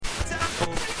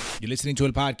You're listening to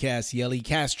El Podcast, The Ellie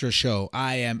Castro Show.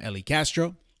 I am Ellie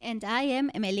Castro. And I am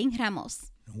Emeline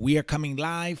Ramos. We are coming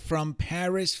live from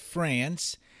Paris,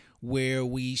 France, where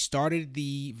we started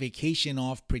the vacation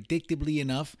off predictably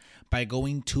enough by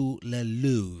going to Le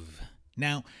Louvre.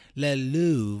 Now, Le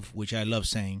Louvre, which I love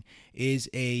saying, is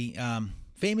a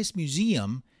famous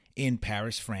museum in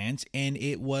Paris, France, and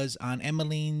it was on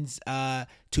Emeline's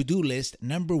to-do list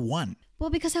number 1. Well,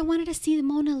 because I wanted to see the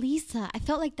Mona Lisa. I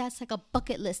felt like that's like a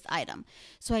bucket list item.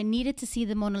 So I needed to see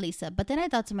the Mona Lisa. But then I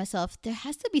thought to myself, there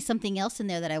has to be something else in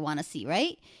there that I want to see,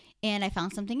 right? And I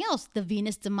found something else, the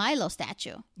Venus de Milo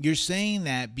statue. You're saying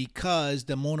that because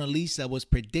the Mona Lisa was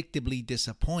predictably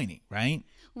disappointing, right?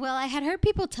 Well, I had heard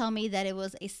people tell me that it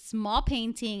was a small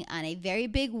painting on a very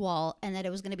big wall and that it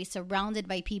was going to be surrounded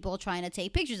by people trying to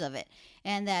take pictures of it.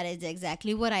 And that is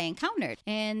exactly what I encountered.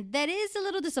 And that is a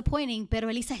little disappointing, but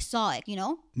at least I saw it, you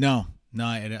know? No,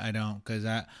 I don't, because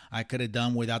I could have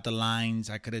done without the lines.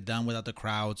 I could have done without the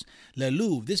crowds. Le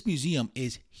Louvre, this museum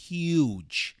is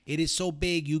huge. It is so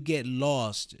big you get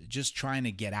lost just trying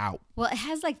to get out. Well, it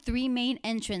has like 3 main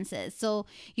entrances. So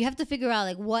you have to figure out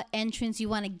like what entrance you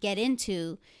want to get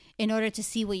into in order to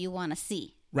see what you want to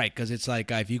see. Right, because it's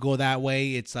like if you go that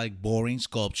way, it's like boring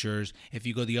sculptures. If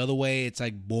you go the other way, it's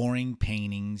like boring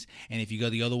paintings. And if you go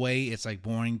the other way, it's like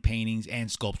boring paintings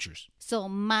and sculptures. So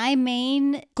my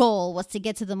main goal was to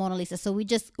get to the Mona Lisa. So we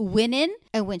just went in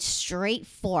and went straight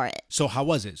for it. So how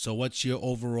was it? So what's your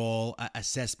overall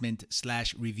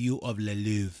assessment/review of Le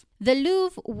Louvre? The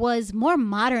Louvre was more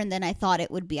modern than I thought it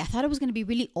would be. I thought it was going to be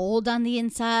really old on the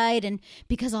inside and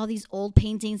because all these old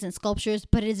paintings and sculptures,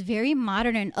 but it is very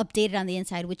modern and updated on the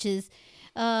inside, which is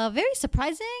very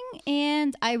surprising.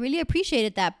 And I really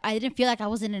appreciated that. I didn't feel like I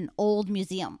was in an old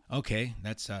museum. Okay,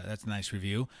 that's a nice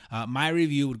review. My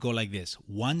review would go like this: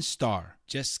 1 star.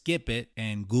 Just skip it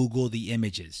and Google the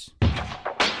images.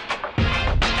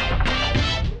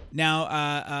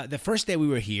 Now, the first day we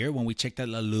were here, when we checked out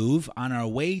Le Louvre, on our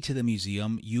way to the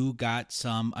museum, you got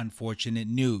some unfortunate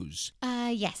news.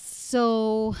 Yes.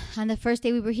 So on the first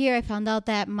day we were here, I found out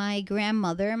that my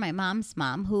grandmother, my mom's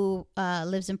mom, who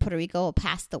lives in Puerto Rico,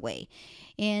 passed away.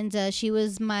 And she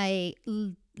was my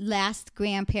last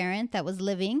grandparent that was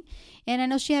living. And I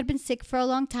know she had been sick for a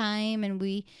long time, and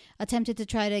we attempted to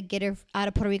try to get her out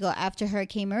of Puerto Rico after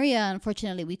Hurricane Maria.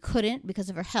 Unfortunately, we couldn't because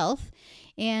of her health.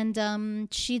 And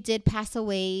she did pass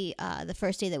away the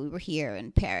first day that we were here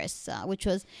in Paris, which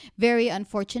was very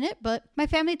unfortunate. But my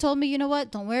family told me, you know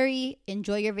what, don't worry,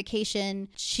 enjoy your vacation.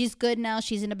 She's good now.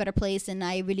 She's in a better place. And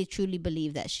I really, truly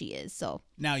believe that she is. So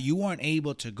now, you weren't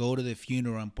able to go to the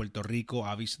funeral in Puerto Rico,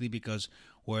 obviously, because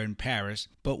we're in Paris.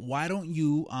 But why don't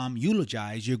you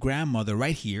eulogize your grandmother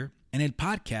right here in a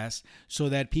podcast so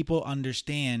that people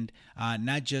understand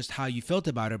not just how you felt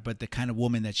about her, but the kind of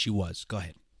woman that she was? Go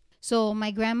ahead. So my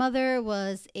grandmother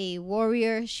was a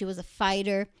warrior. She was a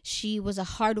fighter. She was a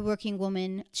hardworking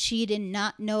woman. She did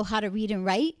not know how to read and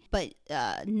write, but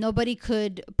nobody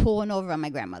could pull one over on my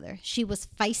grandmother. She was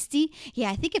feisty. Yeah,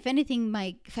 I think if anything,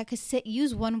 if I could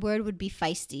use one word, would be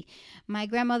feisty. My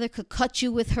grandmother could cut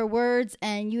you with her words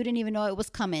and you didn't even know it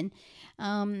was coming.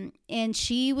 And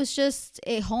she was just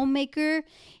a homemaker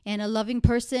and a loving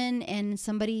person and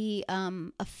somebody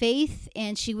of faith.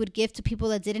 And she would give to people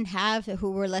that didn't have,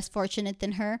 who were less fortunate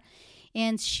than her.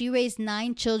 And she raised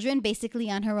 9 children basically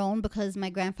on her own because my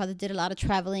grandfather did a lot of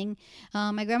traveling.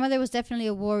 My grandmother was definitely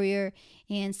a warrior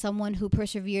and someone who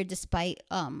persevered despite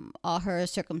all her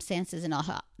circumstances and all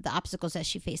the obstacles that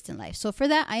she faced in life. So for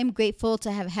that, I am grateful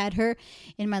to have had her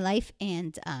in my life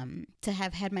and to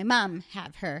have had my mom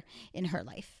have her in her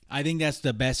life. I think that's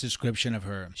the best description of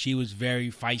her. She was very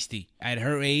feisty. At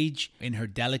her age, in her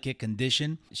delicate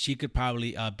condition, she could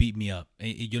probably beat me up.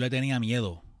 Yo le tenía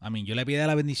miedo. I mean, yo le pedía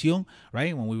la bendición,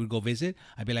 right? When we would go visit,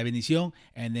 I'd be la bendición,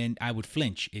 and then I would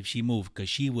flinch if she moved because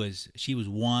she was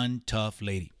one tough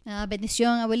lady.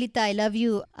 Bendición, abuelita, I love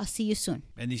you. I'll see you soon.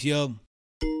 Bendición.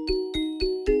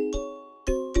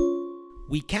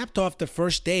 We capped off the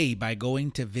first day by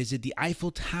going to visit the Eiffel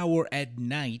Tower at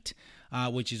night,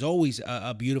 which is always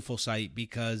a beautiful sight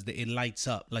because it lights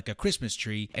up like a Christmas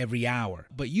tree every hour.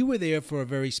 But you were there for a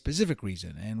very specific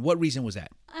reason. And what reason was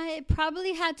that? It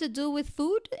probably had to do with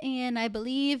food, and I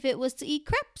believe it was to eat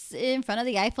crepes in front of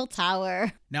the Eiffel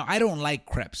Tower. Now, I don't like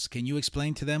crepes. Can you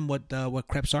explain to them what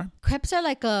crepes are? Crepes are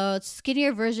like a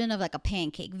skinnier version of like a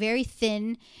pancake. Very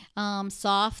thin,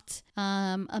 soft,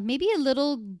 maybe a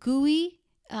little gooey.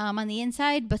 on the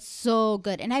inside, but so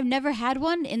good. And I've never had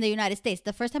one in the United States.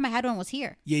 The first time I had one was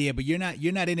here. Yeah, but you're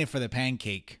not in it for the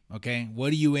pancake, okay?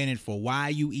 What are you in it for? Why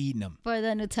are you eating them? For the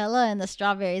Nutella and the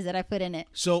strawberries that I put in it.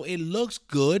 So it looks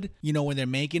good, when they're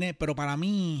making it, pero para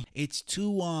mí, it's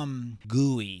too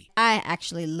gooey. I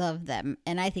actually love them,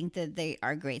 and I think that they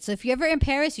are great. So if you're ever in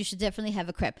Paris, you should definitely have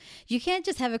a crepe. You can't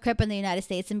just have a crepe in the United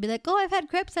States and be like, oh, I've had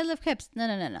crepes, I love crepes.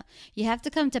 No. You have to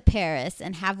come to Paris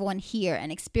and have one here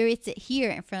and experience it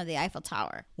here in front of the Eiffel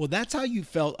Tower. Well, that's how you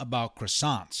felt about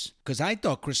croissants. Because I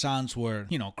thought croissants were,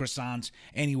 croissants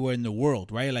anywhere in the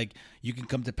world, right? Like you can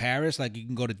come to Paris, like you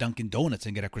can go to Dunkin' Donuts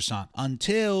and get a croissant.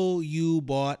 Until you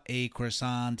bought a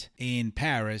croissant in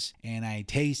Paris and I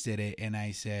tasted it and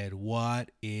I said,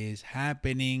 what is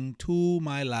happening to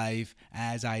my life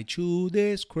as I chew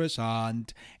this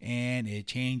croissant? And it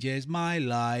changes my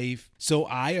life. So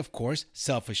I, of course,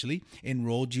 selfishly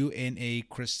enrolled you in a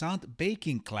croissant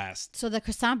baking class. So the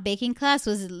croissant baking class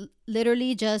was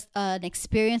literally just an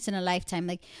experience in a lifetime.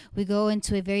 Like we go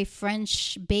into a very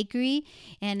French bakery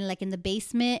and like in the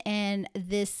basement, and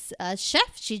this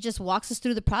chef, she just walks us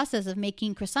through the process of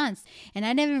making croissants. And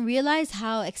I never realized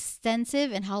how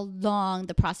extensive and how long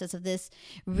the process of this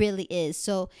really is.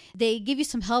 So they give you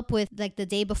some help with like the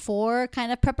day before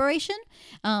kind of preparation.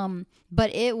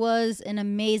 But it was an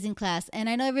amazing class. And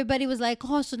I know everybody was like,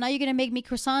 oh, so now you're going to make me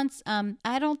croissants?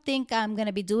 I don't think I'm going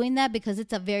to be doing that because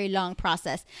it's a very long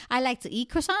process. I like to eat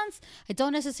croissants. I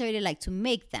don't necessarily like to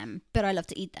make them, but I love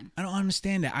to eat them. I don't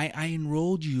understand that. I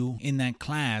enrolled you in that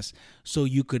class so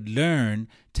you could learn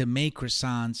to make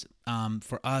croissants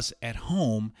for us at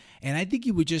home. And I think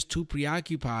you were just too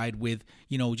preoccupied with,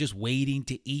 just waiting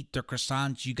to eat the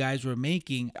croissants you guys were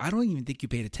making. I don't even think you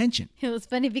paid attention. It was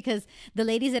funny because the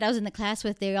ladies that I was in the class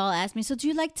with, they all asked me, so do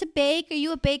you like to bake? Are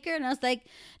you a baker? And I was like,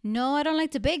 no, I don't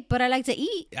like to bake, but I like to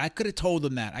eat. I could have told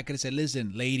them that. I could have said,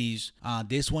 listen, ladies,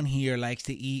 this one here likes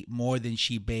to eat more than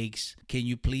she bakes. Can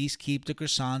you please keep the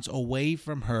croissants away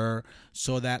from her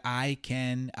so that I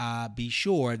can be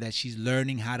sure that she's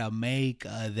learning how to make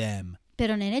them?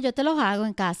 Pero nene, yo te los hago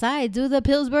en casa. I do the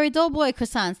Pillsbury Doughboy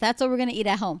croissants. That's what we're going to eat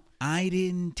at home. I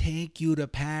didn't take you to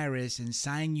Paris and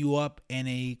sign you up in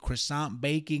a croissant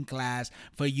baking class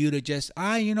for you to just,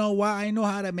 you know what? I know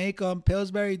how to make them.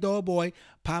 Pillsbury Doughboy.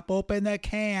 Pop open the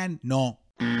can. No.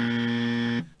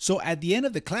 So at the end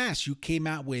of the class, you came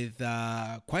out with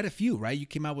quite a few, right? You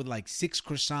came out with like 6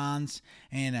 croissants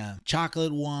and a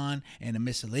chocolate one and a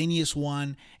miscellaneous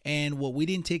one. And what we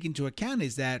didn't take into account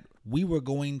is that we were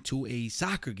going to a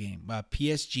soccer game,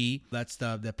 PSG, that's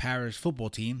the Paris football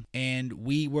team, and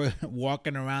we were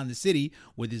walking around the city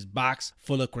with this box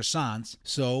full of croissants.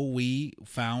 So we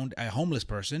found a homeless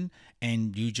person,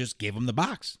 and you just gave him the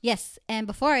box. Yes, and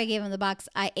before I gave him the box,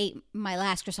 I ate my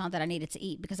last croissant that I needed to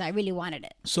eat because I really wanted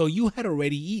it. So you had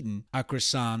already eaten a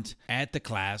croissant at the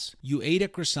class. You ate a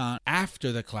croissant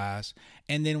after the class.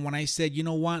 And then when I said, you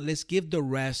know what, let's give the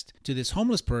rest to this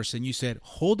homeless person, you said,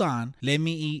 hold on, let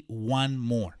me eat one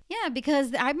more. Yeah,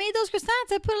 because I made those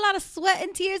croissants. I put a lot of sweat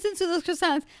and tears into those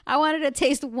croissants. I wanted to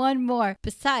taste one more.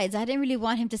 Besides, I didn't really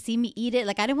want him to see me eat it.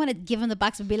 Like, I didn't want to give him the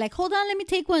box and be like, hold on, let me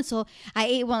take one. So I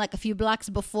ate one like a few blocks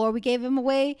before we gave him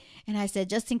away. And I said,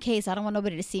 just in case, I don't want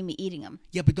nobody to see me eating them.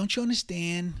 Yeah, but don't you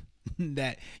understand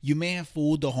that you may have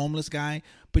fooled the homeless guy,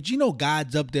 but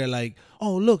God's up there like,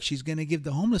 oh, look, she's going to give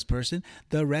the homeless person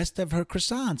the rest of her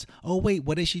croissants. Oh, wait,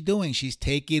 what is she doing? She's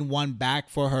taking one back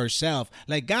for herself.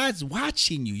 Like, God's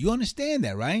watching you. You understand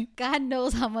that, right? God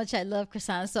knows how much I love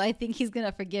croissants, so I think he's going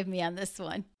to forgive me on this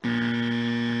one.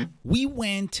 We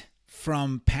went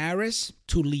from Paris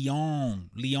to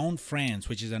Lyon, France,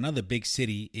 which is another big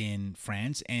city in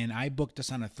France, and I booked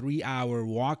us on a 3-hour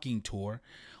walking tour,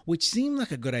 which seemed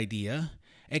like a good idea,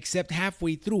 except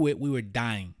halfway through it, we were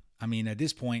dying. I mean, at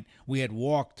this point, we had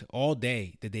walked all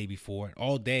day the day before,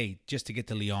 all day just to get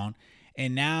to Lyon.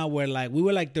 And now we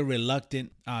were like the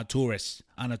reluctant tourists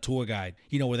on a tour guide,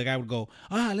 where the guy would go,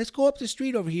 let's go up the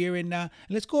street over here and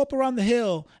let's go up around the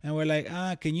hill. And we're like,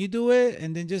 can you do it?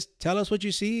 And then just tell us what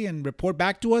you see and report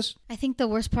back to us. I think the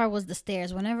worst part was the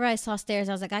stairs. Whenever I saw stairs,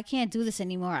 I was like, I can't do this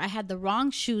anymore. I had the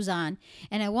wrong shoes on.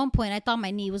 And at one point, I thought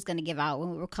my knee was going to give out when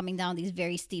we were coming down these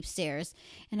very steep stairs.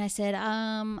 And I said,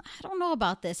 I don't know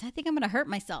about this. I think I'm going to hurt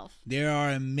myself. There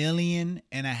are 1.5 million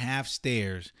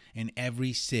stairs in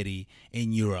every city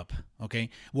in Europe. Okay.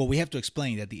 Well, we have to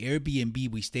explain that the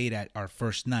Airbnb we stayed at our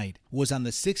first night was on the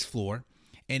 6th floor,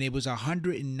 and it was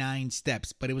 109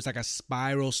 steps, but it was like a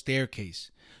spiral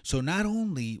staircase. So not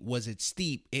only was it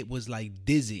steep, it was like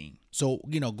dizzying. So,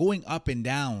 going up and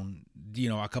down,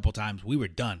 a couple times, we were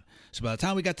done. So by the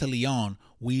time we got to Lyon,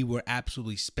 we were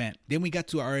absolutely spent. Then we got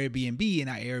to our Airbnb, and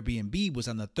our Airbnb was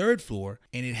on the 3rd floor,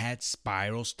 and it had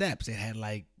spiral steps. It had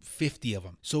like 50 of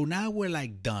them. So now we're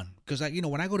like done. Because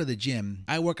when I go to the gym,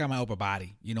 I work on my upper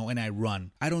body, and I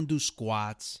run. I don't do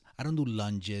squats. I don't do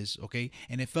lunges, okay?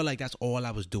 And it felt like that's all I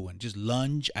was doing. Just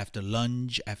lunge after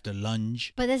lunge after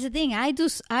lunge. But that's the thing. I do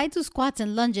squats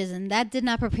and lunges, and that did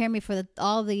not prepare me for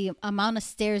all the amount of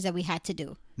stairs that we had to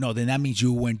do. No, then that means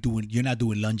you're not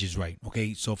doing lunges right,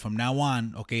 okay? So from now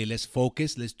on, okay, let's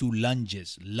focus. Let's do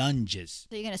lunges.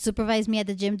 So you're going to supervise me at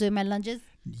the gym doing my lunges?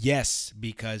 Yes,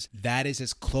 because that is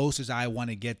as close as I want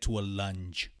to get to a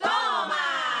lunge.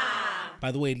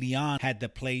 By the way, Leon had the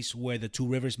place where the 2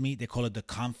 rivers meet. They call it the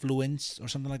confluence or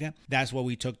something like that. That's where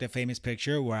we took the famous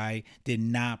picture where I did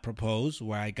not propose,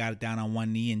 where I got down on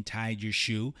one knee and tied your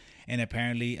shoe. And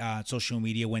apparently social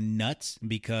media went nuts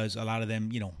because a lot of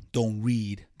them, don't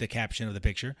read the caption of the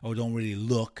picture or don't really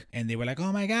look. And they were like,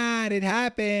 oh my God, it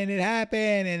happened.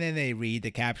 And then they read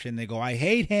the caption. They go, I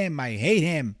hate him. I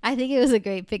think it was a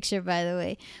great picture, by the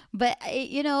way. But,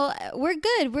 we're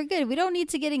good. We don't need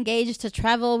to get engaged to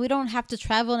travel. We don't have to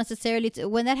travel necessarily.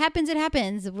 When that happens, it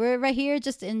happens. We're right here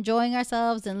just enjoying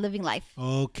ourselves and living life.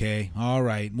 Okay. All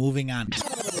right. Moving on.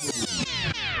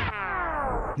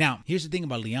 Now, here's the thing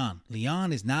about Lyon.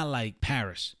 Lyon is not like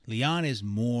Paris. Lyon is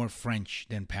more French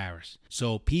than Paris.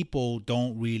 So people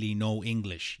don't really know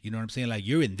English. You know what I'm saying? Like,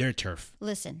 you're in their turf.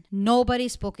 Listen, nobody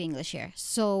spoke English here.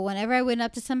 So whenever I went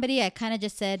up to somebody, I kind of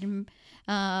just said,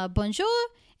 bonjour.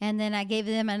 And then I gave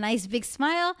them a nice big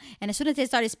smile. And as soon as they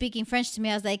started speaking French to me,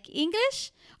 I was like,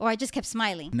 English? Or I just kept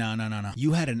smiling. No.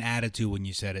 You had an attitude when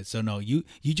you said it. So no, you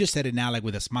just said it now like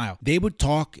with a smile. They would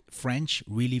talk French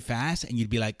really fast and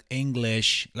you'd be like,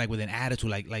 English, like with an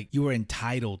attitude, like you were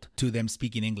entitled to them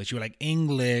speaking English. You were like,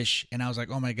 English. And I was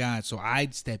like, oh my God. So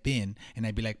I'd step in and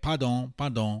I'd be like, pardon.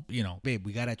 Babe,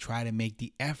 we got to try to make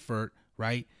the effort,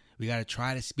 right? We got to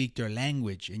try to speak their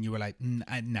language. And you were like,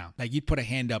 no. Like, you'd put a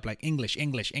hand up like, English.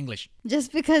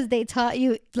 Just because they taught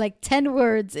you like 10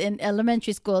 words in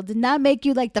elementary school did not make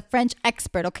you like the French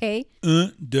expert, okay?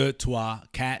 1, 2, 3, 4,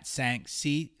 5,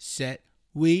 6, 7,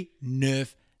 8, 9,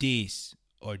 10.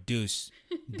 Or deuce.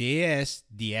 DS.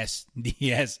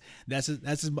 That's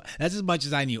as much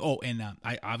as I knew. Oh, and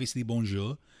I obviously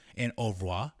bonjour and au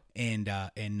revoir and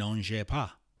non je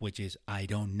pas, which is I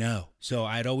don't know. So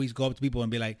I'd always go up to people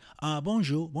and be like,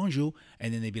 bonjour.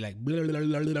 And then they'd be like, blah, blah,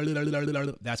 blah, blah, blah, blah,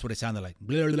 blah. That's what it sounded like.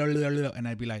 Blah, blah, blah, blah, blah. And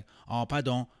I'd be like, oh,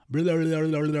 pardon. Blah, blah, blah,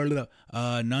 blah, blah,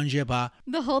 blah. Non je pas.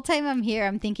 The whole time I'm here,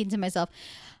 I'm thinking to myself,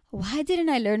 why didn't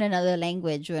I learn another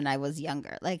language when I was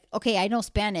younger? Like, okay, I know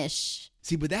Spanish.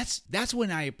 See, but that's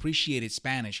when I appreciated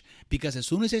Spanish, because as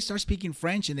soon as they start speaking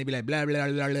French and they be like, blah, blah,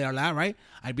 blah, blah, blah, right?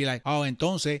 I'd be like, oh,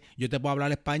 entonces yo te puedo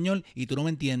hablar español y tú no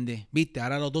me entiendes, ¿viste?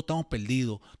 Ahora los dos estamos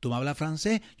perdidos. Tú me hablas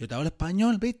francés, yo te hablo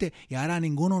español, ¿viste? Y ahora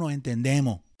ninguno nos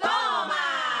entendemos. ¡Toma!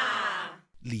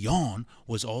 Lyon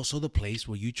was also the place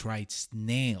where you tried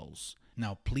snails.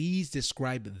 Now, please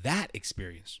describe that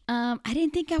experience. I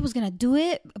didn't think I was going to do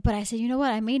it, but I said, you know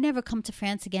what? I may never come to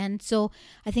France again, so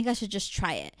I think I should just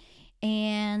try it.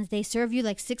 And they serve you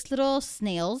like 6 little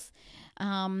snails.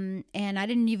 And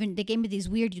they gave me these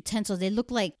weird utensils. They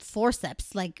look like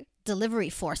forceps, like delivery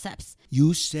forceps.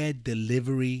 You said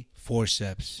delivery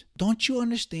forceps. Don't you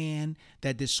understand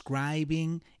that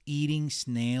describing eating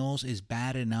snails is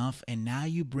bad enough? And now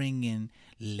you bring in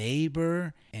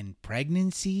labor and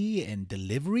pregnancy and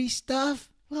delivery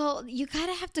stuff? Well, you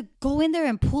gotta have to go in there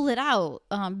and pull it out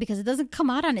because it doesn't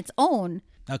come out on its own.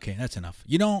 Okay, that's enough.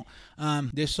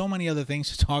 There's so many other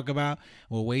things to talk about.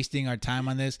 We're wasting our time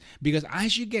on this because I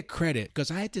should get credit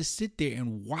because I had to sit there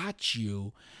and watch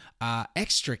you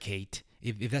extricate,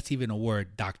 if that's even a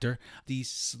word, doctor, these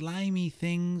slimy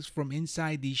things from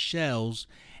inside these shells,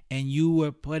 and you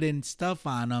were putting stuff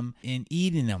on them and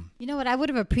eating them. You know what? I would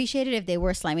have appreciated if they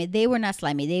were slimy. They were not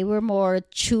slimy. They were more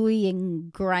chewy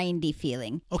and grindy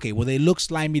feeling. Okay, well, they look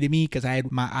slimy to me because I had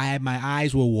my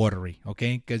eyes were watery,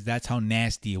 okay? Because that's how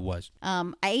nasty it was.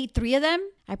 I ate 3 of them.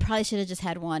 I probably should have just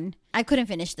had 1. I couldn't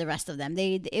finish the rest of them.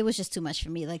 It was just too much for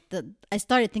me. I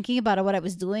started thinking about what I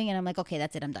was doing, and I'm like, okay,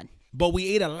 that's it. I'm done. But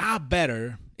we ate a lot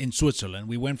better in Switzerland.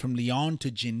 We went from Lyon to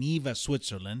Geneva,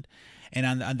 Switzerland.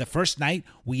 And on the first night,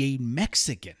 we ate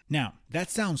Mexican. Now, that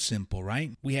sounds simple,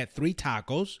 right? We had 3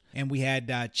 tacos and we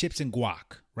had chips and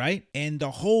guac, right? And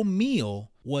the whole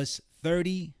meal was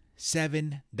 $37.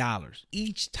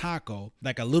 Each taco,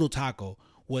 like a little taco,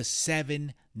 was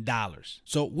 $7.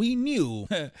 So we knew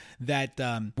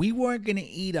that we weren't going to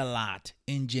eat a lot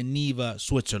in Geneva,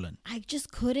 Switzerland. I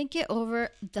just couldn't get over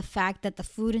the fact that the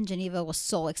food in Geneva was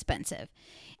so expensive.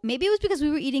 Maybe it was because we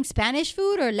were eating Spanish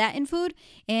food or Latin food,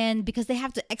 and because they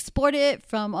have to export it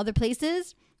from other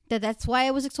places, that's why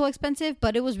it was so expensive.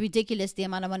 But it was ridiculous, the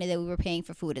amount of money that we were paying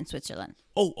for food in Switzerland.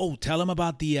 Tell them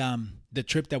about the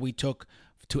trip that we took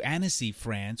to Annecy,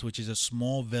 France, which is a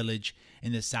small village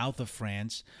in the south of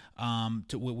France.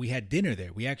 We had dinner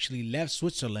there. We actually left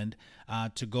Switzerland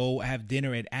to go have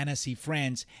dinner at Annecy,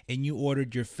 France, and you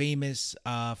ordered your famous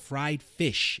fried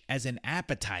fish as an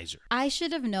appetizer. I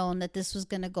should have known that this was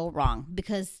going to go wrong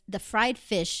because the fried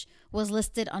fish was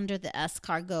listed under the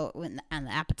escargot and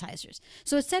the appetizers.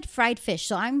 So it said fried fish.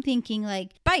 So I'm thinking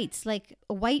like bites, like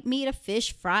a white meat of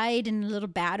fish fried in a little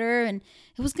batter. And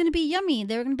it was going to be yummy.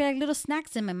 They were going to be like little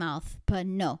snacks in my mouth. But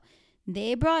no,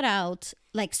 they brought out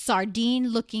like sardine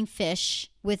looking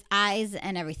fish with eyes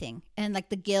and everything. And like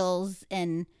the gills.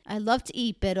 And I love to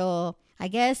eat, but I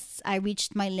guess I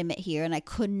reached my limit here and I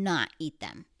could not eat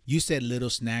them. You said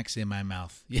little snacks in my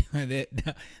mouth.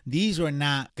 These were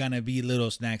not going to be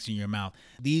little snacks in your mouth.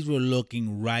 These were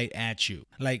looking right at you.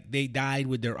 Like they died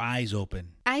with their eyes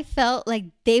open. I felt like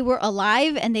they were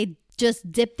alive and they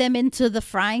just dipped them into the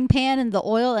frying pan and the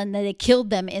oil and then they killed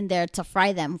them in there to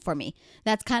fry them for me.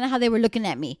 That's kind of how they were looking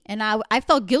at me. And I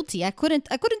felt guilty. I couldn't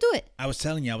do it. I was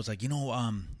telling you, I was like,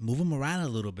 move him around a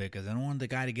little bit because I don't want the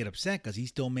guy to get upset because he's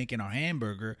still making our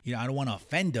hamburger. I don't want to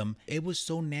offend him. It was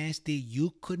so nasty.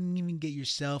 You couldn't even get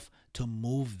yourself to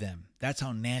move them. That's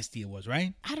how nasty it was,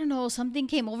 right? I don't know. Something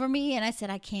came over me and I said,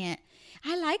 I can't.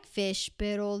 I like fish,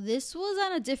 but this was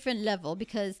on a different level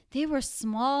because they were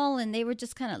small and they were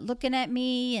just kind of looking at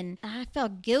me and I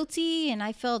felt guilty and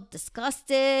I felt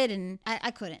disgusted and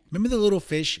I couldn't. Remember the little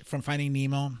fish from Finding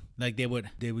Nemo? Like they would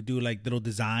do like little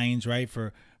designs, right?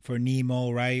 For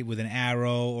Nemo, right? With an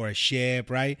arrow or a ship,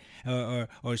 right?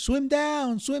 Or swim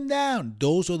down.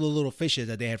 Those are the little fishes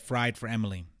that they had fried for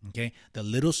Emily, okay? The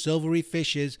little silvery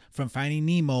fishes from Finding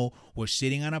Nemo were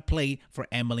sitting on a plate for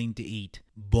Emmeline to eat.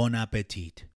 Bon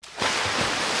appetit.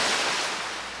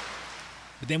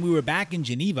 But then we were back in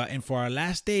Geneva, and for our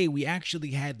last day, we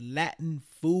actually had Latin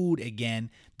food again,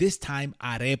 this time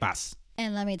arepas.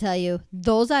 And let me tell you,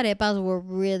 those arepas were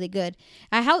really good.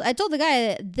 I told the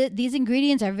guy that these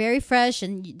ingredients are very fresh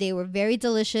and they were very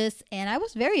delicious. And I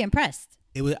was very impressed.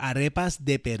 It was arepas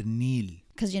de pernil.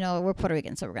 Because, we're Puerto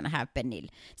Rican, so we're going to have pernil.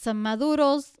 Some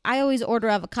maduros. I always order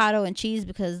avocado and cheese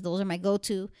because those are my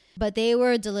go-to. But they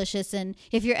were delicious. And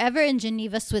if you're ever in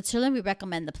Geneva, Switzerland, we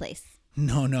recommend the place.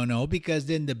 No, because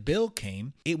then the bill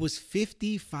came. It was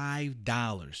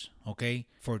 $55, okay,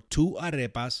 for 2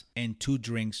 arepas and 2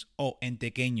 drinks. Oh, and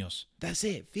tequeños. That's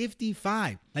it,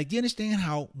 $55. Like, do you understand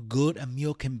how good a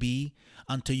meal can be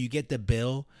until you get the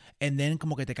bill and then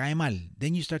como que te cae mal?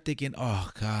 Then you start thinking, oh,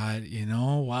 God, you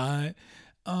know what?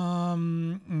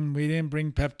 We didn't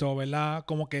bring Pepto, ¿verdad?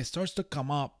 Como que it starts to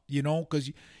come up, because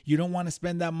you don't want to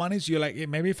spend that money. So you're like, hey,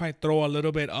 maybe if I throw a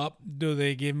little bit up, do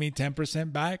they give me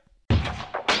 10% back?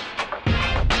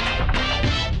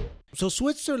 So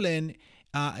Switzerland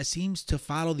seems to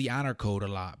follow the honor code a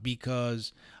lot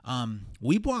because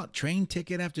we bought train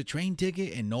ticket after train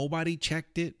ticket and nobody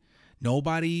checked it.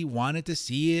 Nobody wanted to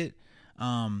see it.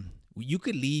 You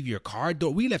could leave your car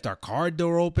door. We left our car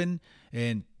door open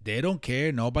and they don't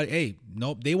care. Nobody,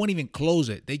 they won't even close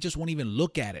it. They just won't even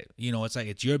look at it. It's like,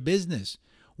 it's your business.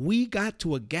 We got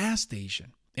to a gas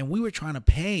station and we were trying to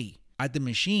pay at the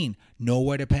machine.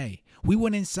 Nowhere to pay. We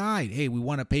went inside. Hey, we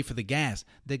want to pay for the gas.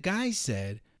 The guy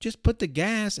said, just put the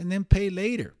gas and then pay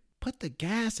later. Put the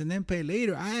gas and then pay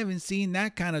later. I haven't seen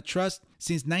that kind of trust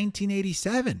since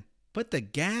 1987. Put the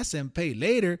gas and pay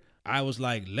later. I was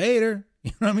like, later?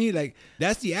 You know what I mean? Like,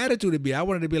 that's the attitude to be. I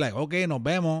wanted to be like, okay, nos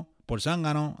vemos. Por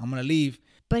zángano. I'm going to leave.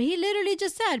 But he literally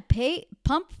just said,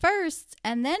 pump first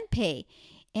and then pay.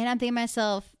 And I'm thinking to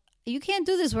myself, you can't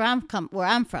do this where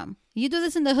I'm from. You do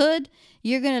this in the hood,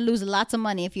 you're going to lose lots of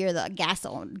money if you're the gas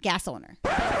owner.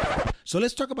 So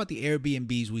let's talk about the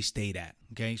Airbnbs we stayed at.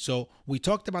 Okay, so we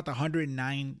talked about the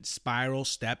 109 spiral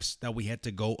steps that we had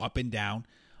to go up and down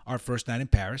our first night in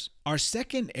Paris. Our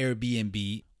second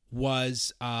Airbnb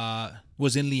was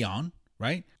in Lyon,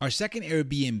 right? Our second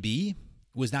Airbnb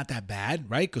was not that bad,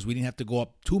 right? Because we didn't have to go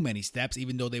up too many steps,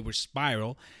 even though they were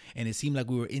spiral. And it seemed like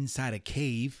we were inside a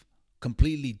cave.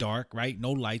 Completely dark, right? No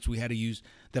lights. We had to use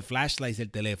the flashlights del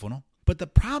teléfono. But the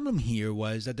problem here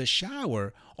was that the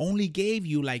shower only gave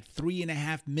you like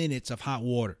 3.5 minutes of hot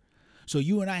water. So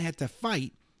you and I had to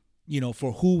fight,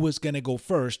 for who was going to go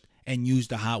first and use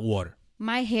the hot water.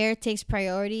 My hair takes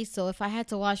priority, so if I had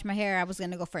to wash my hair, I was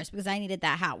going to go first because I needed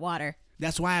that hot water.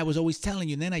 That's why I was always telling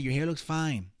you, Nena, your hair looks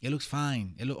fine. It looks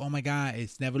fine. Oh my God,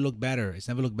 it's never looked better. It's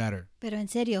never looked better. Pero en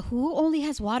serio, who only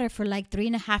has water for like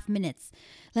 3.5 minutes?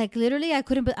 Like literally, I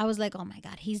couldn't, but I was like, oh my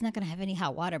God, he's not going to have any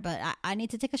hot water, but I need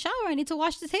to take a shower. I need to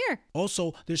wash this hair.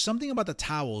 Also, there's something about the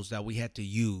towels that we had to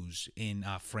use in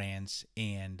France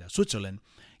and Switzerland,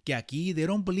 que aquí they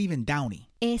don't believe in Downy.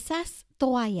 Esas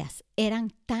toallas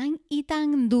eran tan y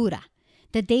tan dura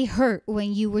that they hurt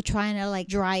when you were trying to like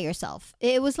dry yourself.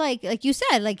 It was like you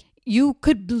said, like you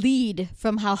could bleed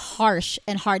from how harsh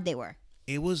and hard they were.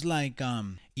 It was like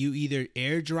you either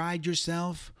air dried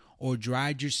yourself or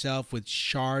dried yourself with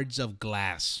shards of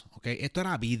glass. Okay, esto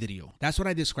era vidrio. That's what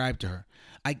I described to her.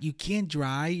 Like you can't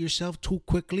dry yourself too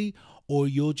quickly or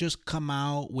you'll just come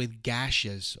out with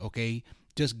gashes, okay?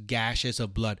 Just gashes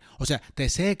of blood. O sea, te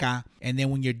seca, and then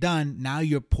when you're done, now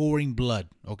you're pouring blood.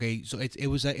 Okay, so it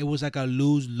was like a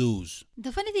lose-lose.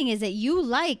 The funny thing is that you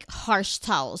like harsh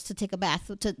towels to take a bath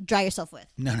to dry yourself with.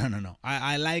 No.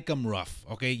 I like them rough.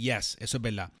 Okay, yes, eso es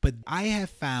verdad. But I have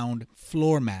found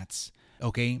floor mats,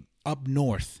 okay, up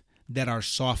north that are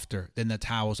softer than the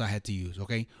towels I had to use.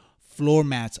 Okay, floor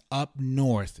mats up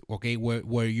north, okay,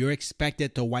 where you're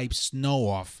expected to wipe snow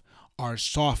off, are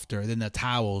softer than the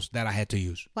towels that I had to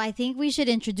use. Well, I think we should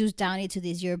introduce Downy to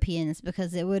these Europeans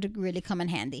because it would really come in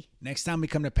handy. Next time we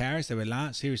come to Paris, de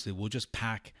verdad, seriously, we'll just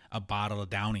pack a bottle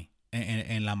of Downy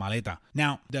en la maleta.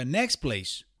 Now, the next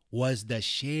place was the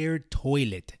shared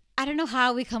toilet. I don't know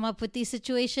how we come up with these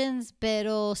situations,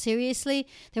 but seriously,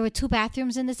 there were 2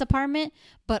 bathrooms in this apartment,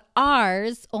 but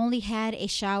ours only had a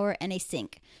shower and a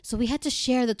sink. So we had to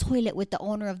share the toilet with the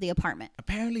owner of the apartment.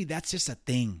 Apparently, that's just a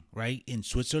thing, right? In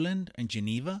Switzerland and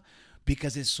Geneva,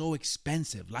 because it's so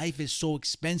expensive. Life is so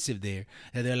expensive there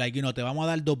that they're like, te vamos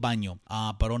a dar 2 baños,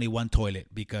 but only 1 toilet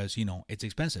because, it's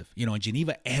expensive. In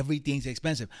Geneva, everything's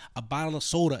expensive. A bottle of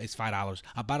soda is $5.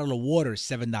 A bottle of water is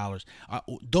 $7.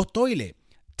 2 toilet.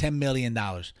 $10 million.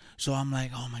 So I'm like,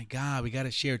 oh my God, we got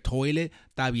to share toilet.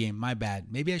 Está bien, my bad.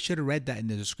 Maybe I should have read that in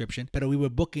the description, but we were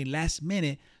booking last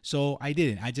minute, so I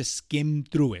didn't. I just skimmed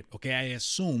through it. Okay, I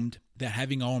assumed that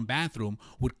having our own bathroom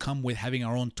would come with having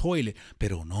our own toilet,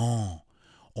 pero no.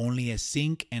 Only a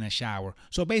sink and a shower.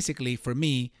 So basically, for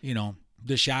me,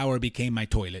 the shower became my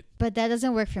toilet. But that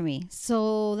doesn't work for me.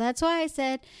 So that's why I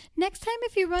said, next time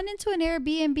if you run into an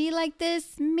Airbnb like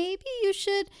this, maybe you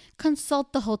should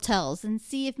consult the hotels and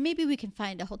see if maybe we can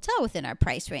find a hotel within our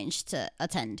price range to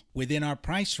attend. Within our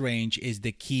price range is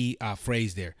the key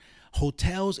phrase there.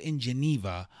 Hotels in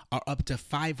Geneva are up to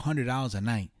 $500 a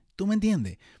night. ¿Tú me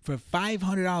entiendes? For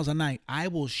 $500 a night, I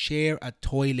will share a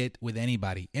toilet with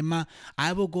anybody. Emma,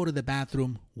 I will go to the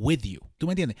bathroom with you. ¿Tú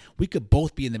me entiendes? We could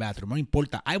both be in the bathroom. No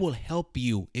importa. I will help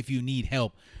you if you need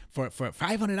help. For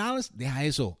 $500, deja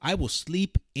eso. I will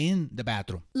sleep in the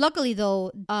bathroom. Luckily, though,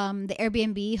 the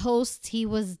Airbnb host, he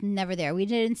was never there. We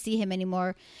didn't see him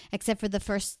anymore except for the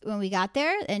first when we got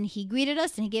there. And he greeted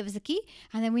us and he gave us a key.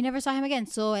 And then we never saw him again.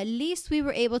 So at least we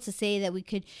were able to say that we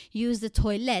could use the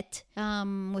toilet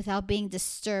without being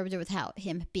disturbed or without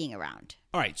him being around.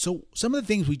 All right. So some of the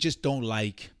things we just don't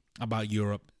like about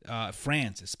Europe,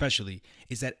 France especially,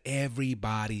 is that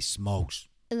everybody smokes.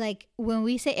 Like when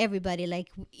we say everybody, like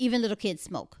even little kids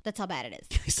smoke. That's how bad it is.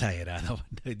 Exagerado.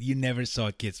 You never saw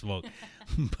a kid smoke.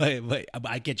 but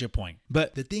I get your point.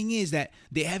 But the thing is that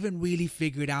they haven't really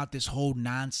figured out this whole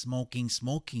non-smoking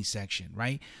smoking section,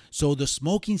 right? So the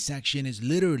smoking section is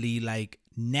literally like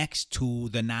next to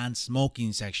the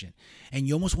non-smoking section. And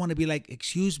you almost want to be like,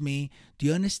 excuse me, do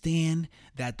you understand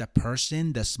that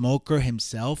the smoker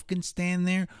himself can stand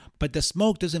there, but the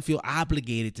smoke doesn't feel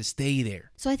obligated to stay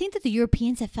there? So I think that the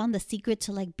Europeans have found the secret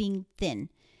to like being thin.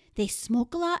 They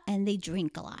smoke a lot and they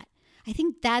drink a lot. I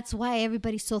think that's why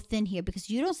everybody's so thin here, because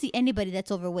you don't see anybody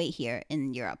that's overweight here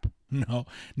in Europe.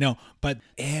 No, but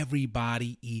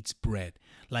everybody eats bread.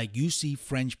 Like you see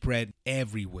French bread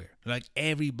everywhere. Like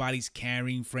everybody's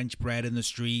carrying French bread in the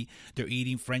street. They're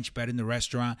eating French bread in the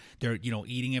restaurant. They're,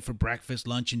 eating it for breakfast,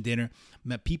 lunch, and dinner.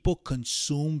 People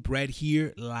consume bread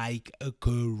here like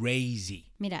crazy.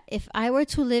 Mira, if I were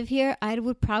to live here, I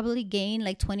would probably gain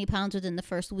like 20 pounds within the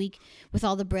first week with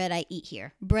all the bread I eat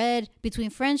here. Bread, between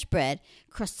French bread,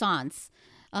 croissants,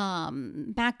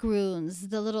 macaroons,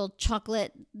 the little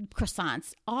chocolate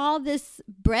croissants, all this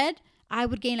bread, I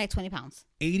would gain like 20 pounds.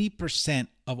 80%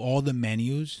 of all the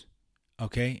menus,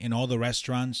 okay, in all the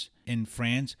restaurants in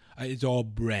France, it's all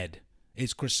bread.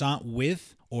 It's croissant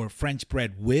with or French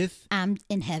bread with. I'm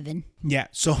in heaven. Yeah,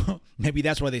 so maybe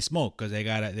that's why they smoke, because they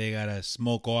gotta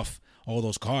smoke off all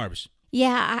those carbs.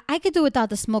 Yeah, I could do without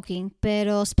the smoking.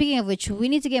 Pero speaking of which, we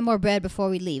need to get more bread before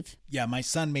we leave. Yeah, my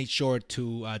son made sure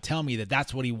to tell me that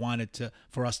that's what he wanted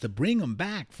for us to bring him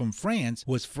back from France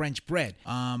was French bread.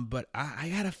 But I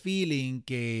got a feeling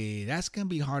que that's gonna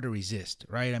be hard to resist,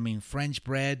 right? I mean, French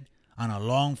bread on a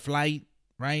long flight,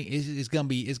 right? It's gonna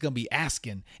be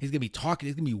asking, it's gonna be talking,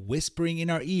 it's gonna be whispering in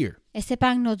our ear. Ese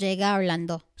pan no llega a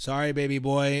Orlando. Sorry, baby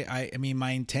boy. I mean,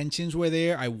 my intentions were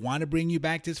there. I want to bring you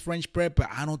back this French bread, but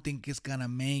I don't think it's gonna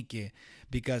make it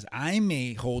because I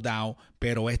may hold out,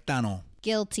 pero esta no.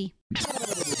 Guilty.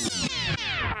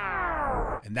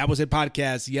 And that was it,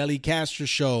 podcast, The Ellie Castro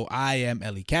Show. I am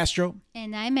Ellie Castro.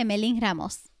 And I'm Emelin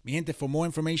Ramos. Mi gente, for more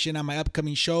information on my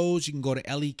upcoming shows, you can go to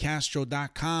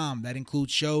elliecastro.com. That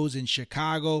includes shows in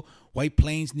Chicago, White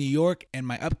Plains, New York, and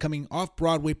my upcoming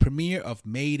off-Broadway premiere of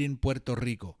Made in Puerto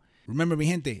Rico. Remember, mi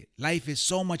gente, life is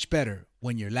so much better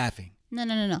when you're laughing.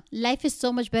 No. Life is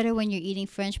so much better when you're eating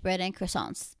French bread and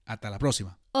croissants. Hasta la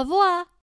próxima. Au revoir.